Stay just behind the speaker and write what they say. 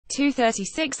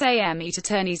2:36 a.m.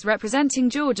 Attorneys representing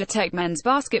Georgia Tech men's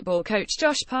basketball coach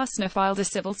Josh Pastner filed a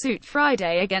civil suit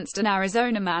Friday against an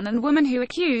Arizona man and woman who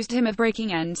accused him of breaking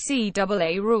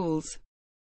NCAA rules.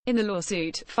 In the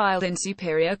lawsuit, filed in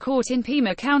Superior Court in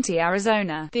Pima County,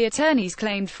 Arizona, the attorneys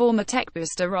claimed former Tech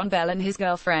booster Ron Bell and his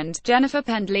girlfriend, Jennifer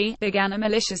Pendley, began a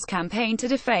malicious campaign to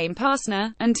defame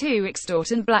Pastner, and to extort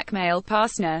and blackmail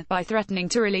Pastner, by threatening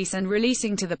to release and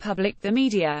releasing to the public, the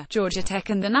media, Georgia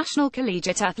Tech and the National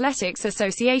Collegiate Athletics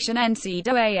Association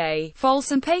 (NCAA),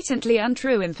 false and patently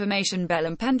untrue information Bell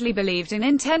and Pendley believed and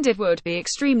intended would be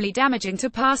extremely damaging to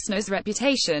Pastner's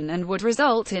reputation and would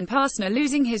result in Pastner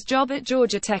losing his job at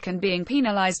Georgia Tech and being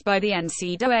penalized by the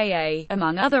NCAA.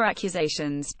 Among other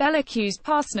accusations, Bell accused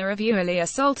Pastner of usually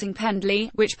assaulting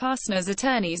Pendley, which Pastner's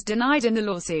attorneys denied in the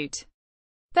lawsuit.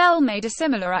 Bell made a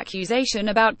similar accusation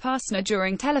about Pastner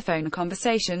during telephone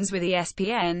conversations with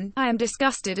ESPN. "I am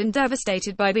disgusted and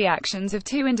devastated by the actions of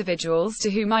two individuals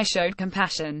to whom I showed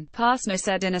compassion," Pastner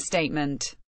said in a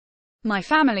statement. "My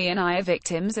family and I are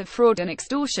victims of fraud and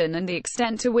extortion, and the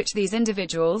extent to which these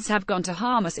individuals have gone to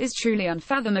harm us is truly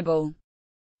unfathomable.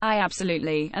 I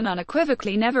absolutely and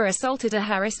unequivocally never assaulted or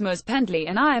harassed Ms. Pendley,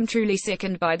 and I am truly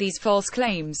sickened by these false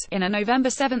claims." In a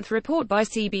November 7 report by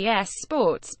CBS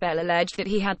Sports, Bell alleged that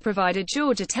he had provided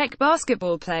Georgia Tech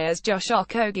basketball players Josh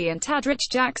Okogie and Tadrich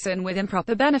Jackson with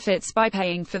improper benefits by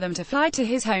paying for them to fly to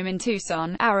his home in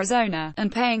Tucson, Arizona,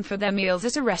 and paying for their meals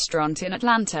at a restaurant in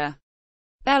Atlanta.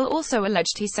 Bell also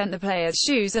alleged he sent the players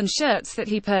shoes and shirts that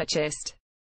he purchased.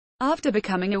 After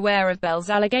becoming aware of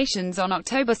Bell's allegations on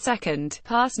October 2,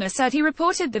 Pastner said he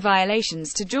reported the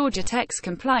violations to Georgia Tech's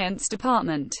compliance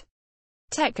department.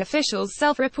 Tech officials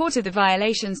self-reported the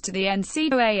violations to the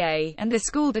NCAA, and the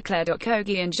school declared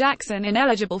Okogie and Jackson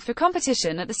ineligible for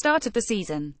competition at the start of the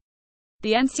season.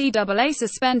 The NCAA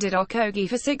suspended Okogie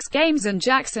for 6 games and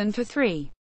Jackson for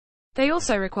 3. They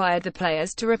also required the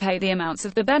players to repay the amounts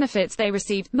of the benefits they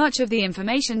received. Much of the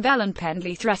information Bell and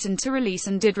Pendley threatened to release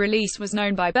and did release was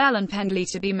known by Bell and Pendley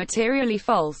to be materially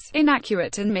false,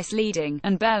 inaccurate and misleading,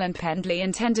 and Bell and Pendley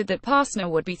intended that Pastner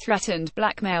would be threatened,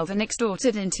 blackmailed and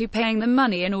extorted into paying them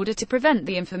money in order to prevent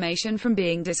the information from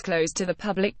being disclosed to the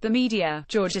public, the media,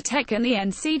 Georgia Tech and the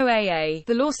NCAA,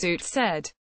 the lawsuit said.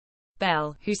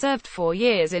 Bell, who served 4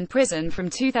 years in prison from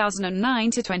 2009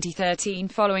 to 2013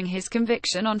 following his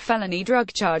conviction on felony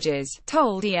drug charges,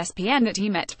 told ESPN that he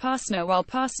met Pastner while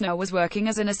Pastner was working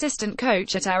as an assistant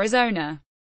coach at Arizona.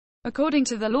 According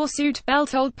to the lawsuit, Bell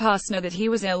told Pastner that he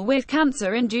was ill with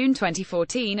cancer in June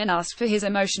 2014 and asked for his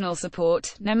emotional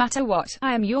support. "No matter what,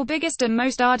 I am your biggest and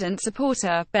most ardent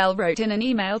supporter," Bell wrote in an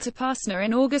email to Pastner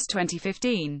in August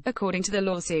 2015, according to the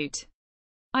lawsuit.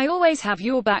 "I always have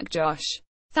your back, Josh.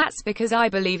 That's because I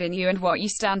believe in you and what you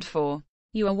stand for.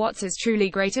 You are what is truly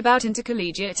great about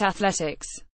intercollegiate athletics.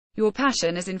 Your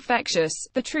passion is infectious.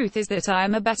 The truth is that I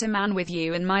am a better man with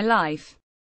you in my life.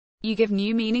 You give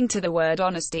new meaning to the word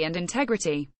honesty and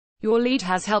integrity. Your lead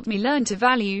has helped me learn to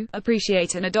value,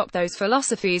 appreciate and adopt those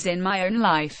philosophies in my own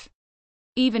life.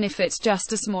 Even if it's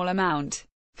just a small amount.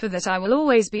 For that I will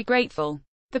always be grateful.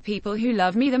 The people who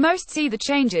love me the most see the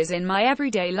changes in my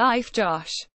everyday life,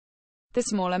 Josh. The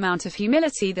small amount of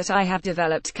humility that I have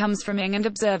developed comes from being and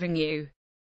observing you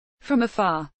from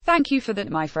afar. Thank you for that,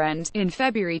 my friend." In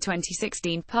February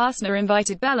 2016, Pastner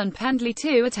invited Bell and Pendley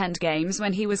to attend games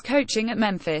when he was coaching at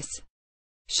Memphis.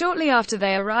 Shortly after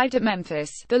they arrived at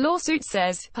Memphis, the lawsuit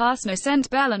says, Pastner sent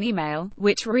Bell an email,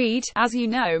 which read, "As you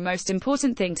know, most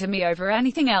important thing to me over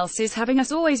anything else is having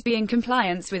us always be in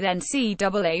compliance with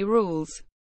NCAA rules.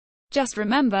 Just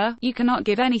remember, you cannot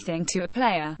give anything to a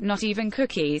player, not even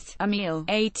cookies, a meal,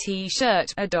 a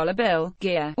t-shirt, a dollar bill,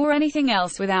 gear, or anything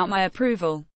else without my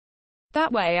approval.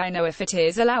 That way I know if it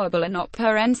is allowable or not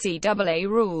per NCAA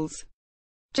rules.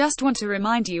 Just want to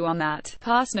remind you on that."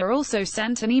 Pastner also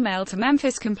sent an email to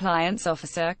Memphis compliance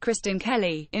officer Kristen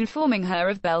Kelly, informing her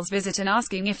of Bell's visit and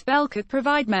asking if Bell could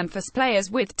provide Memphis players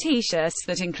with t-shirts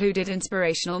that included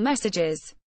inspirational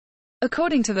messages.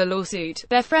 According to the lawsuit,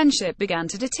 their friendship began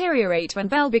to deteriorate when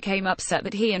Bell became upset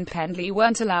that he and Pendley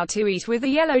weren't allowed to eat with the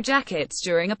Yellow Jackets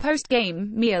during a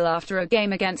post-game meal after a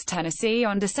game against Tennessee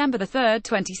on December 3,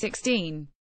 2016.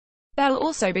 Bell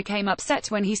also became upset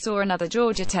when he saw another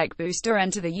Georgia Tech booster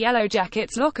enter the Yellow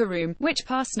Jackets locker room, which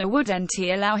Pastner wouldn't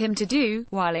allow him to do,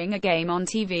 whiling a game on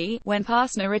TV. When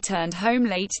Pastner returned home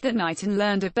late that night and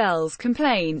learned of Bell's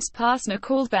complaints, Pastner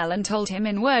called Bell and told him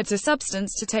in words of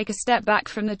substance to take a step back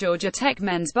from the Georgia Tech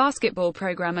men's basketball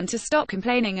program and to stop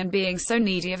complaining and being so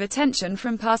needy of attention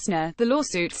from Pastner, the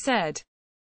lawsuit said.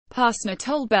 Pastner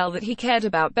told Bell that he cared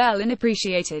about Bell and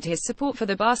appreciated his support for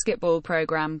the basketball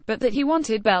program, but that he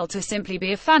wanted Bell to simply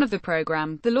be a fan of the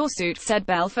program. The lawsuit said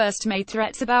Bell first made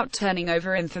threats about turning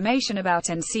over information about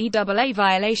NCAA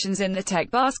violations in the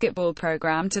Tech basketball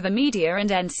program to the media and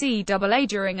NCAA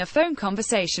during a phone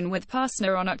conversation with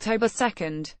Pastner on October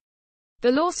 2.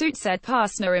 The lawsuit said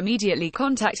Pastner immediately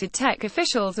contacted Tech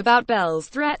officials about Bell's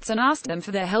threats and asked them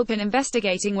for their help in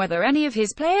investigating whether any of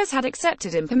his players had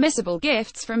accepted impermissible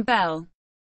gifts from Bell.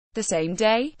 The same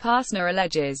day, Pastner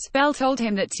alleges, Bell told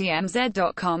him that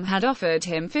TMZ.com had offered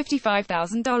him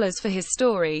 $55,000 for his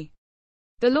story.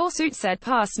 The lawsuit said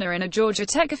Pastner and a Georgia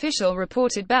Tech official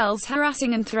reported Bell's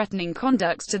harassing and threatening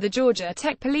conduct to the Georgia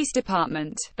Tech Police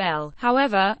Department. Bell,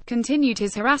 however, continued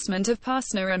his harassment of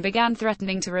Pastner and began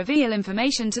threatening to reveal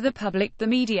information to the public, the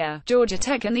media, Georgia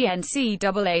Tech and the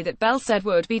NCAA that Bell said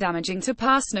would be damaging to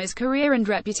Pastner's career and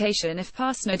reputation if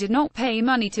Pastner did not pay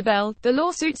money to Bell, the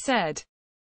lawsuit said.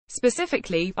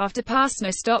 Specifically, after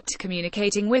Pastner stopped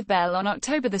communicating with Bell on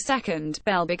October 2,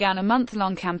 Bell began a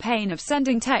month-long campaign of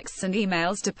sending texts and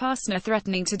emails to Pastner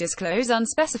threatening to disclose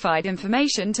unspecified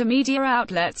information to media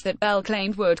outlets that Bell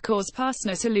claimed would cause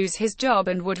Pastner to lose his job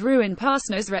and would ruin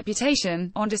Pastner's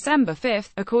reputation. On December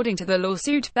 5, according to the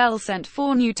lawsuit, Bell sent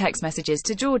 4 new text messages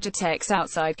to Georgia Tech's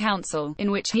outside counsel, in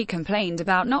which he complained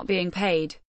about not being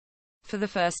paid. For the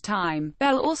first time,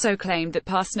 Bell also claimed that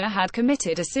Pastner had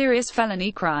committed a serious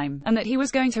felony crime, and that he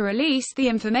was going to release the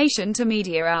information to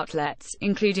media outlets,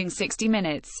 including 60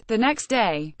 Minutes. The next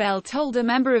day, Bell told a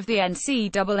member of the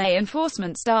NCAA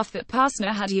enforcement staff that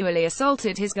Pastner had sexually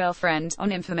assaulted his girlfriend.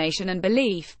 On information and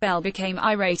belief, Bell became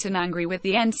irate and angry with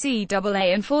the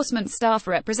NCAA enforcement staff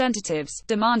representatives,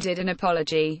 demanded an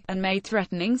apology, and made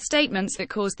threatening statements that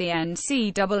caused the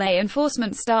NCAA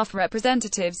enforcement staff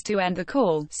representatives to end the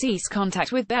call, cease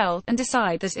contact with Bell, and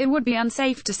decide that it would be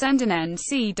unsafe to send an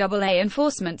NCAA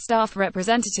enforcement staff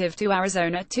representative to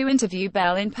Arizona to interview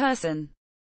Bell in person.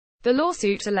 The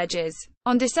lawsuit alleges,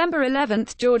 on December 11,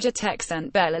 Georgia Tech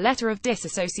sent Bell a letter of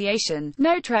disassociation,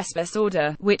 no trespass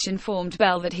order, which informed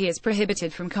Bell that he is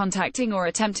prohibited from contacting or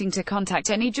attempting to contact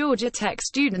any Georgia Tech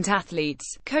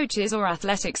student-athletes, coaches or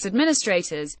athletics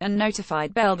administrators, and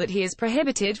notified Bell that he is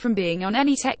prohibited from being on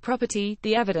any Tech property.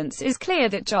 The evidence is clear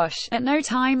that Josh, at no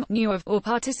time, knew of, or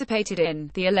participated in,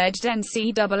 the alleged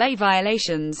NCAA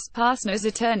violations, Pastner's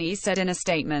attorneys said in a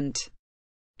statement.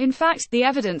 In fact, the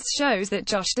evidence shows that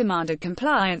Josh demanded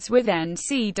compliance with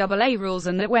NCAA rules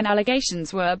and that when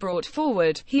allegations were brought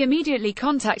forward, he immediately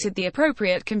contacted the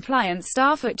appropriate compliance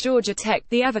staff at Georgia Tech.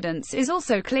 The evidence is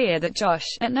also clear that Josh,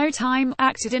 at no time,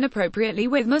 acted inappropriately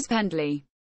with Ms. Pendley.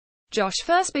 Josh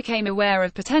first became aware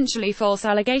of potentially false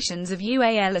allegations of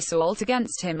UAL assault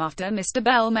against him after Mr.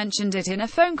 Bell mentioned it in a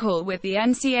phone call with the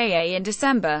NCAA in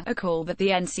December, a call that the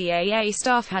NCAA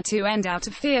staff had to end out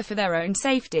of fear for their own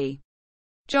safety.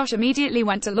 Josh immediately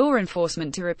went to law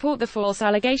enforcement to report the false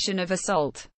allegation of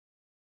assault.